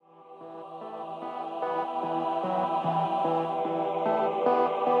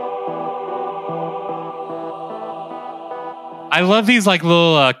I love these like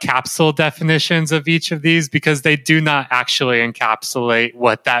little capsule definitions of each of these because they do not actually encapsulate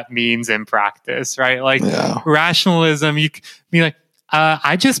what that means in practice, right? Like rationalism, you can be like,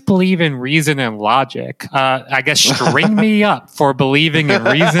 I just believe in reason and logic. I guess string me up for believing in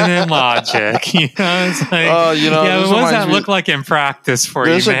reason and logic. You know, it's like, what does that look like in practice for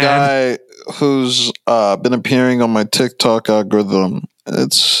you, man? There's a guy who's been appearing on my TikTok algorithm.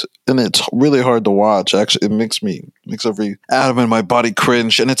 It's really hard to watch. Actually, it makes every atom in my body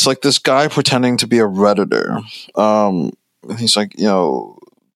cringe. And it's like this guy pretending to be a Redditor. He's like,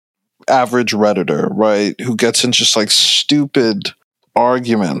 average Redditor, right? Who gets in just like stupid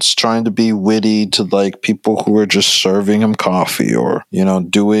arguments, trying to be witty to like people who are just serving him coffee or,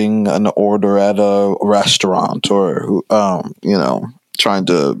 doing an order at a restaurant or who, trying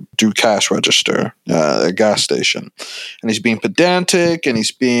to do cash register at a gas station. And he's being pedantic and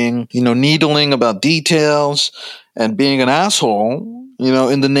he's being, needling about details and being an asshole,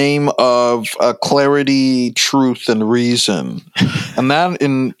 in the name of clarity, truth, and reason.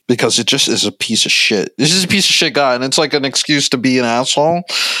 And because it just is a piece of shit. This is a piece of shit guy. And it's like an excuse to be an asshole,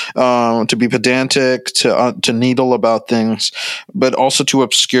 to be pedantic, to needle about things, but also to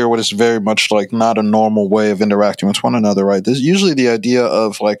obscure what is very much like not a normal way of interacting with one another, right? There's usually the idea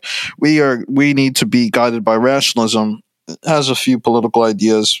of like, we need to be guided by rationalism. Has a few political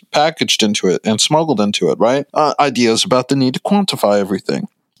ideas packaged into it and smuggled into it, right? Ideas about the need to quantify everything.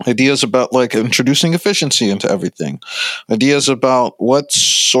 Ideas about like introducing efficiency into everything. Ideas about what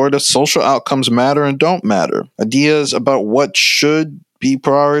sort of social outcomes matter and don't matter. Ideas about what should be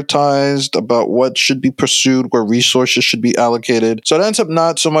prioritized, about what should be pursued, where resources should be allocated. So it ends up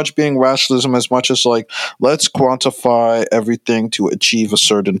not so much being rationalism as much as like, let's quantify everything to achieve a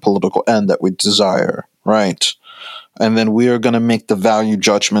certain political end that we desire, right? And then we are going to make the value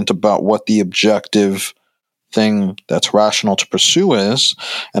judgment about what the objective thing that's rational to pursue is.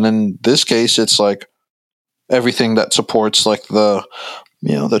 And in this case, it's like everything that supports like the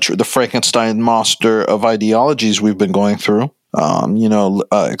Frankenstein monster of ideologies we've been going through.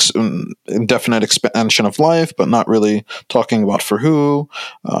 Indefinite expansion of life, but not really talking about for who.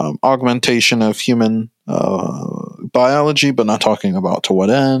 Augmentation of human biology, but not talking about to what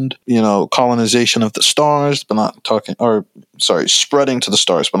end. Colonization of the stars, but not talking, spreading to the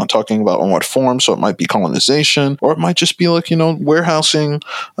stars, but not talking about on what form. So it might be colonization, or it might just be like, warehousing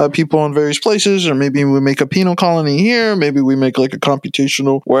people in various places, or maybe we make a penal colony here, maybe we make like a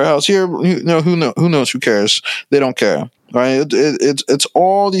computational warehouse here. Who knows? Who cares? They don't care. Right? It's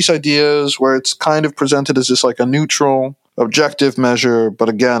all these ideas where it's kind of presented as just like a neutral, objective measure, but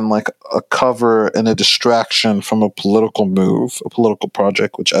again, like a cover and a distraction from a political move, a political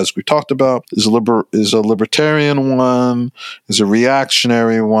project, which, as we talked about, is a libertarian one, is a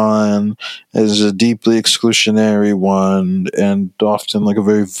reactionary one, is a deeply exclusionary one, and often like a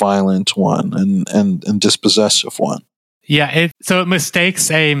very violent one and dispossessive one. Yeah, so it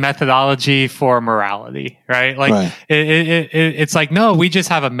mistakes a methodology for morality, right? Like right. It's like, no, we just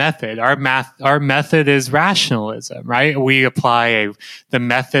have a method. Our method is rationalism, right? We apply the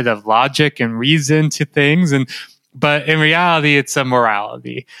method of logic and reason to things, but in reality, it's a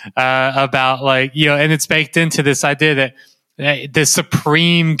morality about like, and it's baked into this idea that the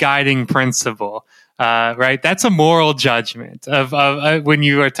supreme guiding principle. Right, that's a moral judgment of when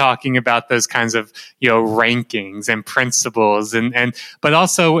you are talking about those kinds of rankings and principles, but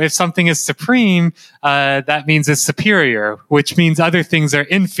also if something is supreme, that means it's superior, which means other things are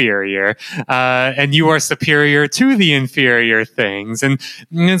inferior, and you are superior to the inferior things, and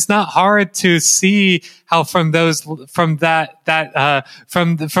it's not hard to see how from that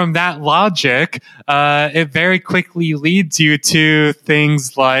logic, it very quickly leads you to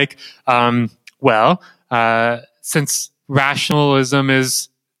things like. Since rationalism is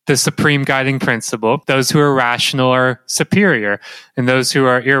the supreme guiding principle, those who are rational are superior, and those who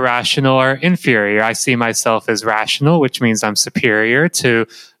are irrational are inferior. I see myself as rational, which means I'm superior to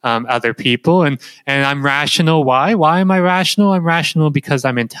other people, and I'm rational. Why? Why am I rational? I'm rational because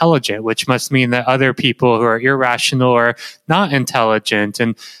I'm intelligent, which must mean that other people who are irrational are not intelligent.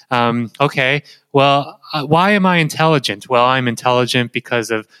 And why am I intelligent? Well, I'm intelligent because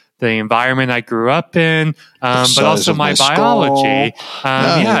of the environment I grew up in, but also my biology.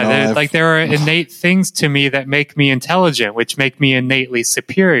 There are innate things to me that make me intelligent, which make me innately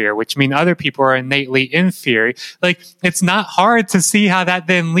superior, which mean other people are innately inferior. Like, it's not hard to see how that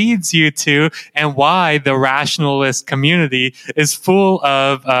then leads you to, and why the rationalist community is full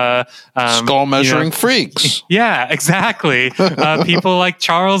of skull measuring freaks. Yeah, exactly. People like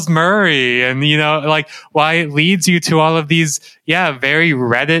Charles Murray, and why it leads you to all of these very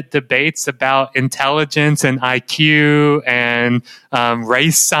Reddit debates about intelligence and IQ and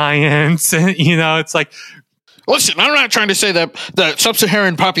race science. It's like, listen, I'm not trying to say that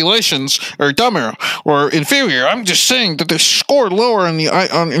sub-Saharan populations are dumber or inferior. I'm just saying that they scored lower on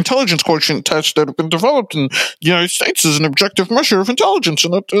intelligence quotient tests that have been developed in the United States as an objective measure of intelligence.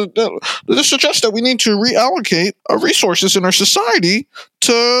 And this suggests that we need to reallocate our resources in our society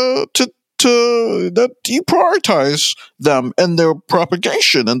to deprioritize them and their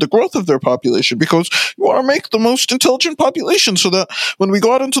propagation and the growth of their population, because you want to make the most intelligent population so that when we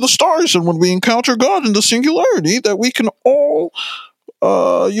go out into the stars and when we encounter God in the singularity, that we can all,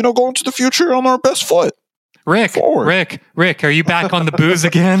 go into the future on our best foot. Rick, are you back on the booze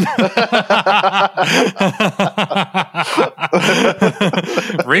again?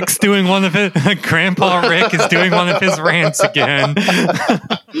 Rick's doing one of it. Grandpa Rick is doing one of his rants again.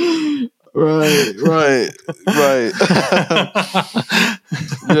 Right.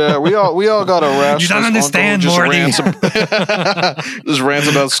 Yeah, we all got a rash. You don't understand, Morty. Just rants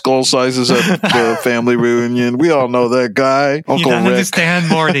about skull sizes at the family reunion. We all know that guy, Uncle Rick. You don't understand,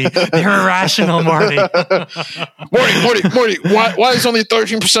 Morty. You're irrational, Morty. Morty. Why is only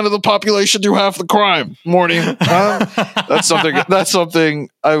 13% of the population do half the crime, Morty? That's something.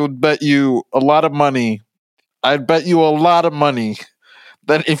 I would bet you a lot of money.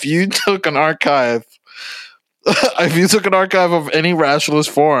 That if you took an archive of any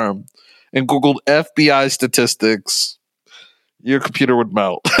rationalist forum and Googled FBI statistics, your computer would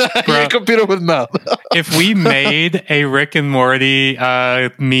melt. Your computer would melt. If we made a Rick and Morty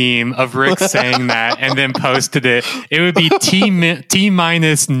meme of Rick saying that and then posted it, it would be T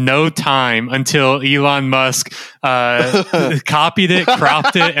minus no time until Elon Musk copied it,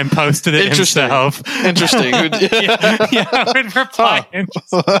 cropped it, and posted it himself. Interesting. It would reply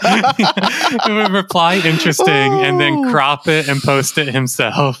interesting. It would reply interesting and then crop it and post it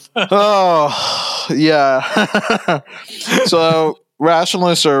himself. Oh, yeah. So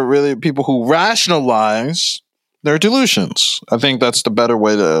rationalists are really people who rationalize their delusions. I think that's the better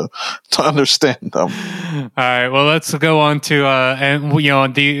way to understand them. All right. Well, let's go on to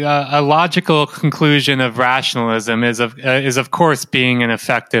a logical conclusion of rationalism is of course being an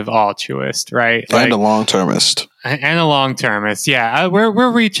effective altruist, right? And a long-termist. And a long-termist, yeah.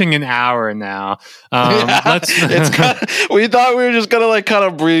 We're reaching an hour now. We thought we were just gonna kind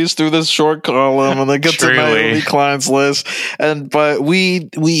of breeze through this short column and then get to Naomi Klein's list, but we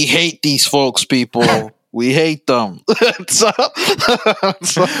hate these folks, people. We hate them.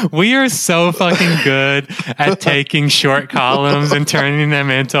 We are so fucking good at taking short columns and turning them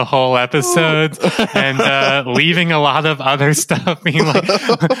into whole episodes and leaving a lot of other stuff being like,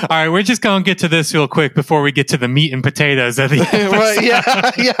 all right, we're just going to get to this real quick before we get to the meat and potatoes of the episode. Right,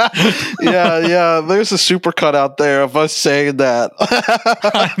 yeah. There's a super cut out there of us saying that.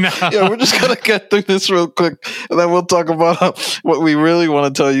 I know. Yeah, we're just going to get through this real quick and then we'll talk about what we really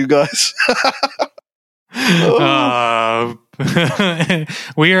want to tell you guys. We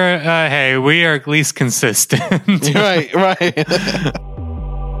are at least consistent. Right.